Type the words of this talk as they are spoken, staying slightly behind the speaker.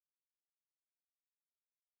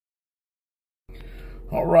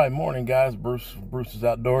All right, morning guys. Bruce is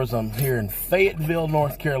Outdoors. I'm here in Fayetteville,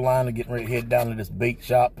 North Carolina, getting ready to head down to this bait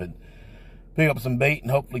shop and pick up some bait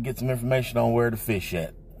and hopefully get some information on where to fish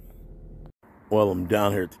at. Well, I'm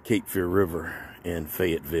down here at the Catfish River in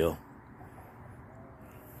Fayetteville.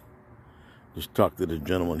 Just talked to the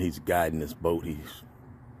gentleman. He's guiding this boat. He's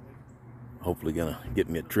hopefully gonna get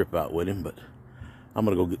me a trip out with him, but I'm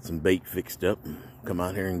gonna go get some bait fixed up and come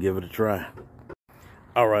out here and give it a try.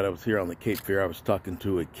 All right, I was here on the Cape Fear. I was talking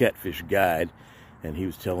to a catfish guide, and he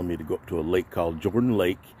was telling me to go up to a lake called Jordan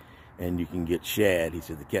Lake, and you can get shad. He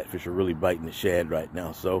said the catfish are really biting the shad right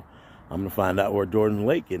now, so I'm going to find out where Jordan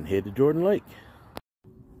Lake and head to Jordan Lake.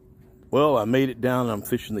 Well, I made it down. I'm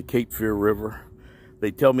fishing the Cape Fear River.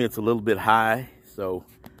 They tell me it's a little bit high, so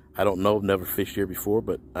I don't know. I've never fished here before,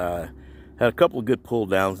 but had a couple of good pull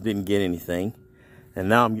downs, didn't get anything. And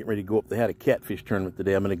now I'm getting ready to go up. They had a catfish tournament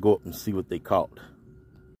today. I'm going to go up and see what they caught.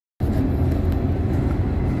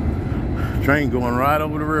 Train going right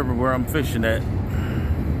over the river where I'm fishing at.